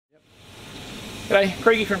G'day,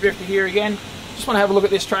 Creeky from Drifta here again. Just want to have a look at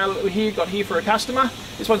this trailer that we got here for a customer.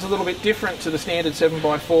 This one's a little bit different to the standard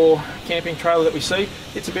 7x4 camping trailer that we see.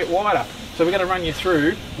 It's a bit wider. So we're going to run you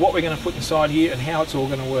through what we're going to put inside here and how it's all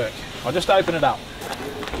going to work. I'll just open it up.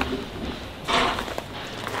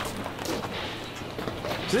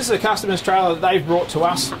 So this is a customer's trailer that they've brought to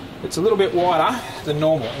us. It's a little bit wider than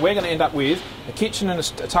normal. We're going to end up with a kitchen and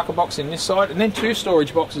a tucker box in this side, and then 2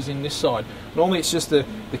 storage boxes in this side. Normally it's just the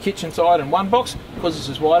kitchen side and 1 box. Because this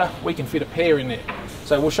is wider, we can fit a pair in there.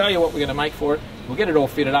 So we'll show you what we're going to make for it. We'll get it all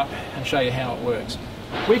fitted up and show you how it works.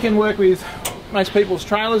 We can work with most people's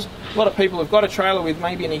trailers. A lot of people have got a trailer with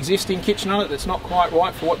maybe an existing kitchen on it that's not quite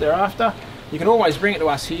right for what they're after. You can always bring it to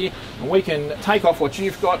us here and we can take off what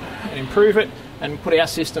you've got and improve it and put our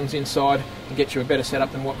systems inside and get you a better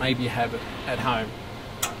setup than what maybe you have at home.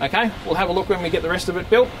 Okay, we'll have a look when we get the rest of it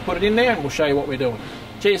built, put it in there, and we'll show you what we're doing.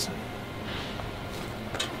 Cheers.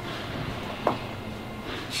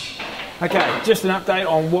 Okay, just an update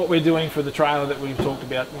on what we're doing for the trailer that we've talked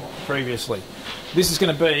about previously. This is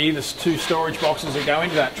going to be the 2 storage boxes that go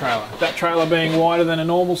into that trailer. That trailer being wider than a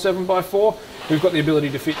normal 7x4, we've got the ability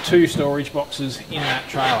to fit 2 storage boxes in that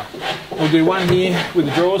trailer. We'll do one here with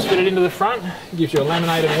the drawers fitted into the front. It gives you a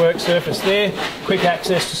laminated work surface there, quick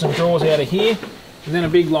access to some drawers out of here, and then a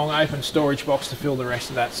big long open storage box to fill the rest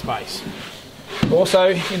of that space. Also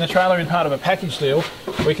in the trailer, in part of a package deal,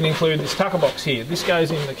 we can include this tucker box here. This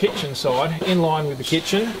goes in the kitchen side, in line with the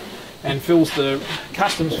kitchen, and fills the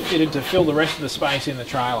customs fitted to fill the rest of the space in the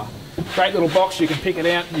trailer. Great little box, you can pick it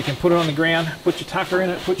out, you can put it on the ground, put your tucker in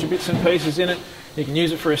it, put your bits and pieces in it. You can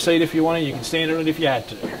use it for a seat if you want to, you can stand on it if you had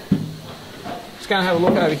to. Just going to have a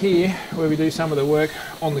look over here where we do some of the work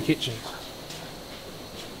on the kitchens.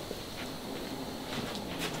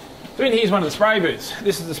 So in here's one of the spray booths.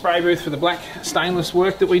 This is the spray booth for the black stainless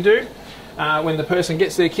work that we do. When the person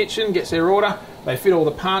gets their kitchen, gets their order, they fit all the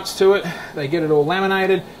parts to it, they get it all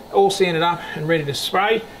laminated, all sanded up and ready to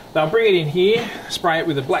spray. They'll bring it in here, spray it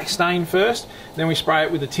with a black stain first, then we spray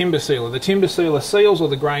it with a timber sealer. The timber sealer seals all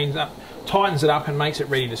the grains up, tightens it up and makes it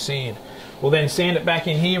ready to sand. We'll then sand it back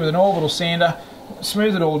in here with an orbital sander,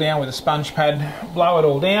 smooth it all down with a sponge pad, blow it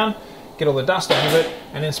all down, get all the dust out of it,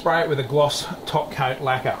 and then spray it with a gloss top coat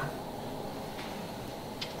lacquer.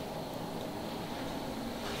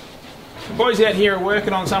 The boys out here are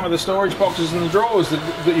working on some of the storage boxes and the drawers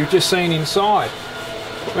that you've just seen inside.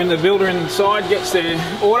 When the builder inside gets their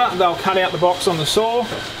order, they'll cut out the box on the saw,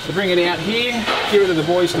 they'll bring it out here, give it to the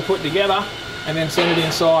boys to put together, and then send it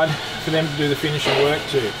inside for them to do the finishing work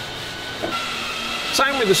to.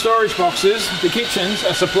 Same with the storage boxes, the kitchens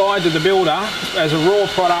are supplied to the builder as a raw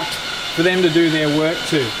product for them to do their work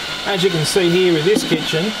to. As you can see here with this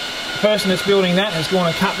kitchen, the person that's building that has gone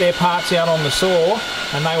and cut their parts out on the saw,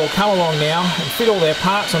 and they will come along now and fit all their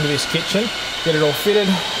parts onto this kitchen, get it all fitted,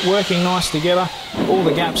 working nice together, all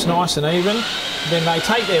the gaps nice and even. Then they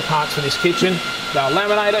take their parts for this kitchen, they'll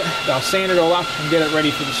laminate it, they'll sand it all up and get it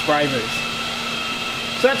ready for the spray booth.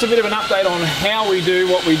 So that's a bit of an update on how we do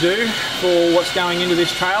what we do for what's going into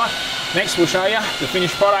this trailer. Next we'll show you the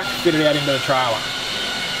finished product fitted out into the trailer.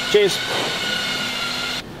 Cheers!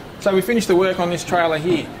 So we finished the work on this trailer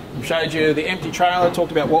here. We showed you the empty trailer,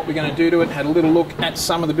 talked about what we're going to do to it, had a little look at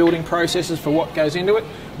some of the building processes for what goes into it.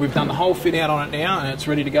 We've done the whole fit out on it now and it's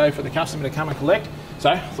ready to go for the customer to come and collect. So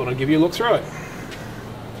I thought I'd give you a look through it.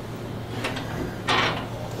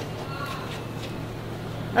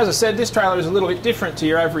 As I said, this trailer is a little bit different to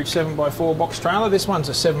your average 7x4 box trailer. This one's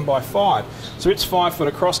a 7x5, so it's 5 foot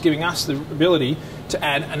across, giving us the ability to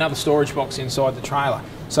add another storage box inside the trailer.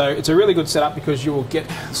 So it's a really good setup because you will get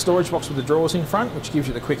the storage box with the drawers in front, which gives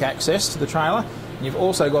you the quick access to the trailer. And you've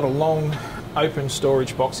also got a long open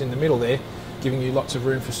storage box in the middle there, giving you lots of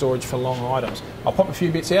room for storage for long items. I'll pop a few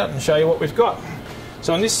bits out and show you what we've got.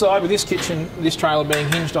 So on this side, with this kitchen, this trailer being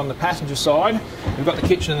hinged on the passenger side, we've got the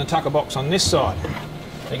kitchen and the tucker box on this side.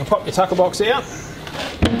 So you can pop your tucker box out,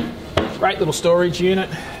 great little storage unit,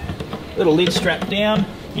 little lid strapped down,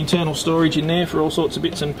 internal storage in there for all sorts of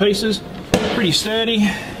bits and pieces, pretty sturdy.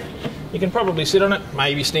 You can probably sit on it,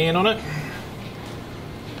 maybe stand on it.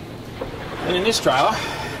 And in this trailer,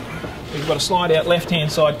 we've got a slide out left hand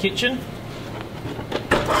side kitchen.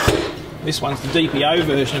 This one's the DPO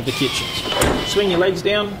version of the kitchens. Swing your legs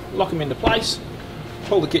down, lock them into place,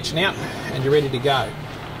 pull the kitchen out, and you're ready to go.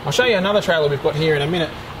 I'll show you another trailer we've got here in a minute,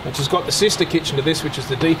 which has got the sister kitchen to this, which is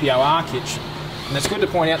the DPOR kitchen. And it's good to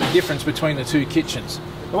point out the difference between the 2 kitchens.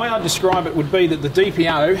 The way I'd describe it would be that the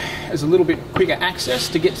DPO has a little bit quicker access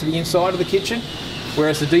to get to the inside of the kitchen,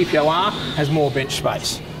 whereas the DPOR has more bench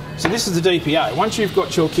space. So this is the DPO. Once you've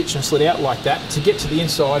got your kitchen slid out like that, to get to the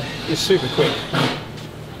inside is super quick.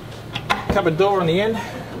 cupboard door on the end,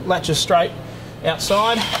 latches straight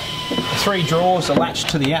outside. The 3 drawers are latched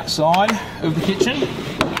to the outside of the kitchen.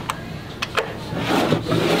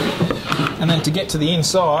 And then to get to the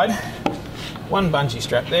inside, 1 bungee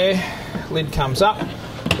strap there, lid comes up,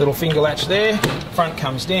 little finger latch there, front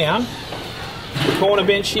comes down. The corner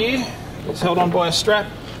bench here, it's held on by a strap,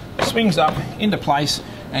 swings up into place,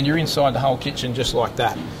 and you're inside the whole kitchen just like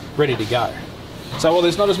that, ready to go. So while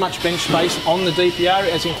there's not as much bench space on the DPO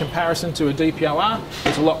as in comparison to a DPOR,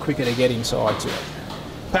 it's a lot quicker to get inside to it.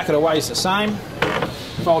 Pack it away is the same,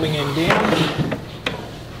 folding end down,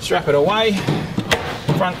 strap it away,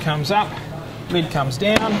 front comes up, lid comes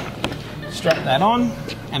down, strap that on,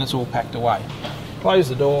 and it's all packed away. Close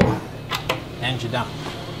the door, and you're done.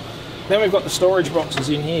 Then we've got the storage boxes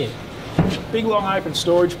in here. Big long open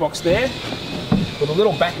storage box there, with a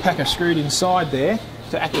little backpacker screwed inside there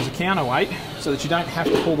to act as a counterweight, so that you don't have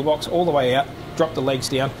to pull the box all the way out, drop the legs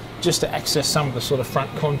down, just to access some of the sort of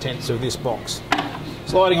front contents of this box.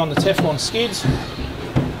 Sliding on the Teflon skids,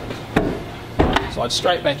 slide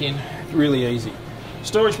straight back in, really easy.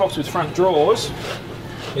 Storage box with front drawers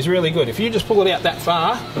is really good. If you just pull it out that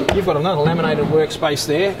far, you've got another laminated workspace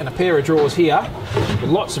there and a pair of drawers here with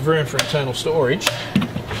lots of room for internal storage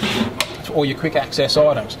for all your quick access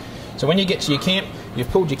items. So when you get to your camp, you've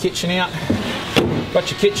pulled your kitchen out, got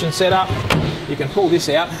your kitchen set up, you can pull this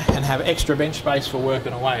out and have extra bench space for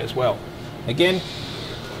working away as well. Again,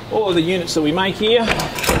 all of the units that we make here,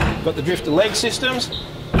 got the Drifta leg systems,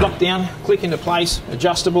 lock down, click into place,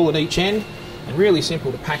 adjustable at each end, and really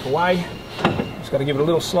simple to pack away. Just got to give it a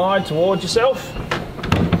little slide towards yourself,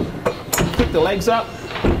 click the legs up,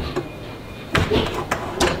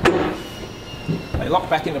 they lock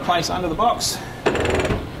back into place under the box,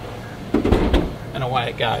 and away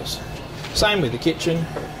it goes. Same with the kitchen,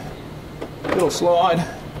 little slide,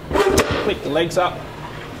 click the legs up,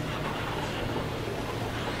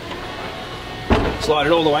 slide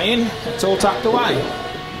it all the way in, it's all tucked away.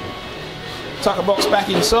 Tuck a box back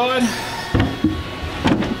inside,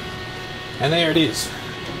 and there it is.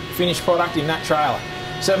 Finished product in that trailer.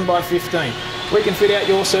 7x15. We can fit out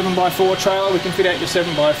your 7x4 trailer, we can fit out your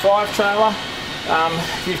 7x5 trailer.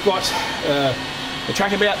 If you've got a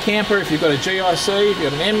Trackabout camper, if you've got a GIC, if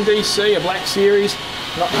you've got an MDC, a Black Series,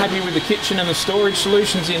 not happy with the kitchen and the storage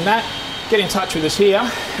solutions in that, get in touch with us here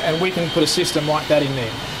and we can put a system like that in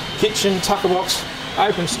there. Kitchen, tucker box,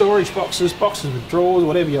 open storage boxes, boxes with drawers,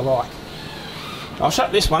 whatever you like. I'll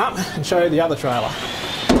shut this one up and show you the other trailer.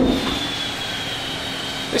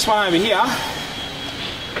 This one over here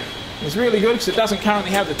is really good because it doesn't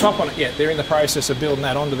currently have the top on it yet. They're in the process of building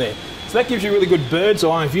that onto there. So that gives you a really good bird's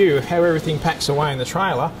eye view of how everything packs away in the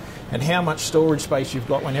trailer and how much storage space you've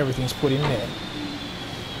got when everything's put in there.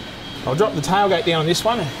 I'll drop the tailgate down on this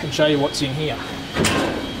one and show you what's in here.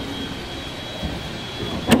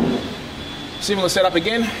 Similar setup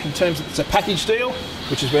again in terms of it's a package deal,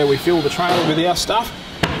 which is where we fill the trailer with our stuff.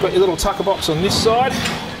 You've got your little tucker box on this side.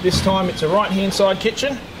 This time it's a right hand side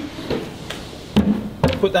kitchen.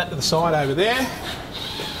 Put that to the side over there.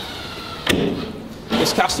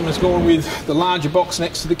 This customer's gone with the larger box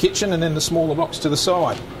next to the kitchen and then the smaller box to the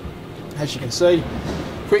side. As you can see,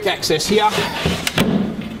 quick access here,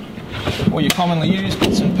 all your commonly used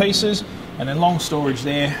bits and pieces, and then long storage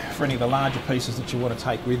there for any of the larger pieces that you want to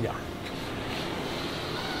take with you.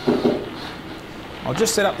 I'll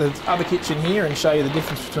just set up the other kitchen here and show you the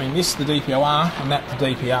difference between this, the DPOR, and that, the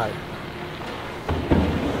DPO.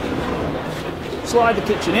 Slide the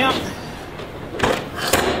kitchen out,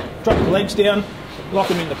 drop the legs down, lock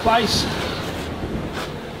them into place,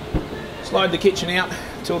 slide the kitchen out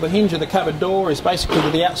till the hinge of the cupboard door is basically to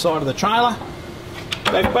the outside of the trailer.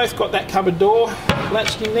 They've both got that cupboard door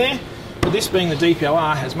latched in there, but this being the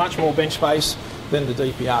DPOR has much more bench space than the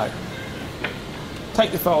DPO.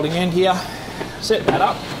 Take the folding end here, set that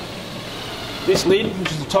up. This lid,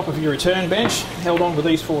 which is the top of your return bench, held on with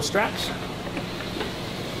these 4 straps.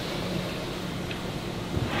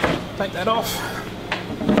 Take that off,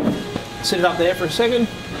 set it up there for a second,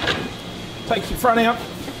 take your front out,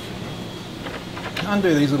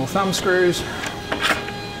 undo these little thumb screws,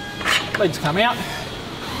 legs come out,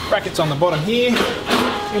 brackets on the bottom here,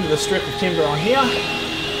 into the strip of timber on here,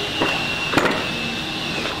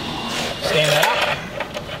 stand that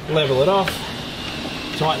up, level it off,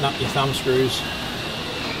 tighten up your thumb screws.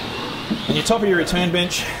 And your top of your return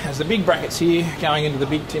bench has the big brackets here going into the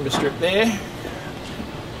big timber strip there.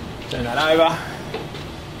 Turn that over,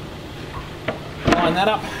 line that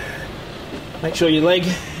up, make sure your leg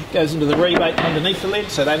goes into the rebate underneath the lid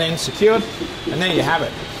so that end's secured, and there you have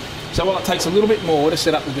it. So while it takes a little bit more to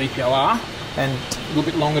set up the DPOR, and a little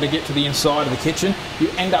bit longer to get to the inside of the kitchen, you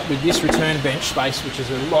end up with this return bench space, which is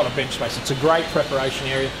a lot of bench space. It's a great preparation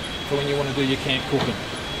area for when you want to do your camp cooking.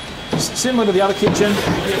 Similar to the other kitchen,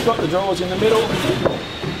 you've got the drawers in the middle,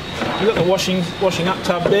 you've got the washing up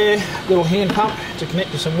tub there, little hand pump to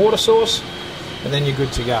connect to some water source, and then you're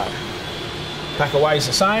good to go. Pack away is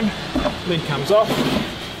the same, lid comes off,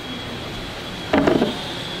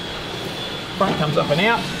 front comes up and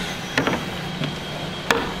out,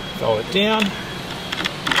 fold it down,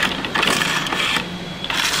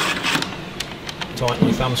 tighten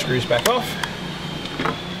your thumb screws back off,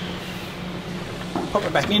 pop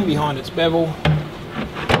it back in behind its bevel,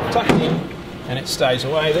 tuck it in, and it stays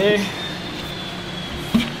away there.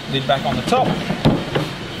 Lid back on the top.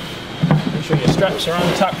 Make sure your straps are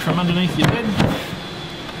untucked from underneath your bed.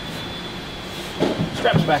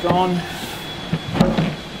 Straps back on.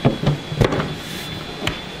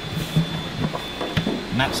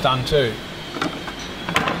 And that's done too.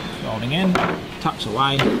 Folding in, tucks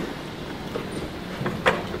away.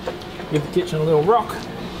 Give the kitchen a little rock.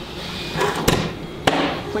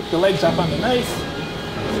 Click the legs up underneath.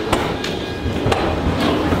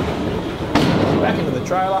 Back into the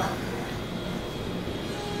trailer.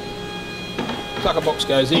 Tucker box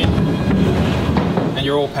goes in, and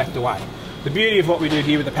you're all packed away. The beauty of what we do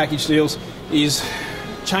here with the package deals is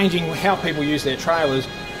changing how people use their trailers.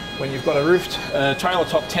 When you've got a roofed trailer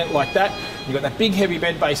top tent like that, you've got that big heavy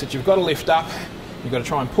bed base that you've got to lift up. You've got to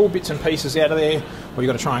try and pull bits and pieces out of there, or you've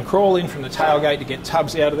got to try and crawl in from the tailgate to get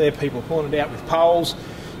tubs out of there, people pulling it out with poles,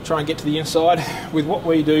 try and get to the inside. With what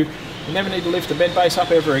we do, you never need to lift the bed base up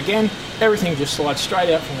ever again. Everything just slides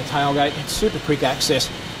straight out from the tailgate. It's super quick access,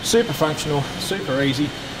 super functional, super easy,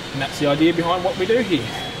 and that's the idea behind what we do here.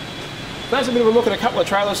 That's a bit of a look at a couple of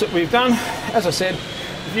trailers that we've done. As I said,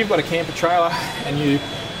 if you've got a camper trailer and you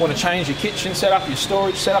want to change your kitchen setup, your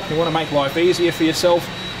storage setup, you want to make life easier for yourself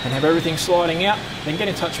and have everything sliding out, then get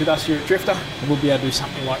in touch with us here at Drifta and we'll be able to do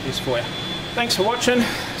something like this for you. Thanks for watching.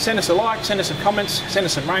 Send us a like, send us some comments, send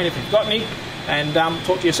us some rain if you've got any, and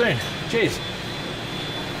talk to you soon. Cheers.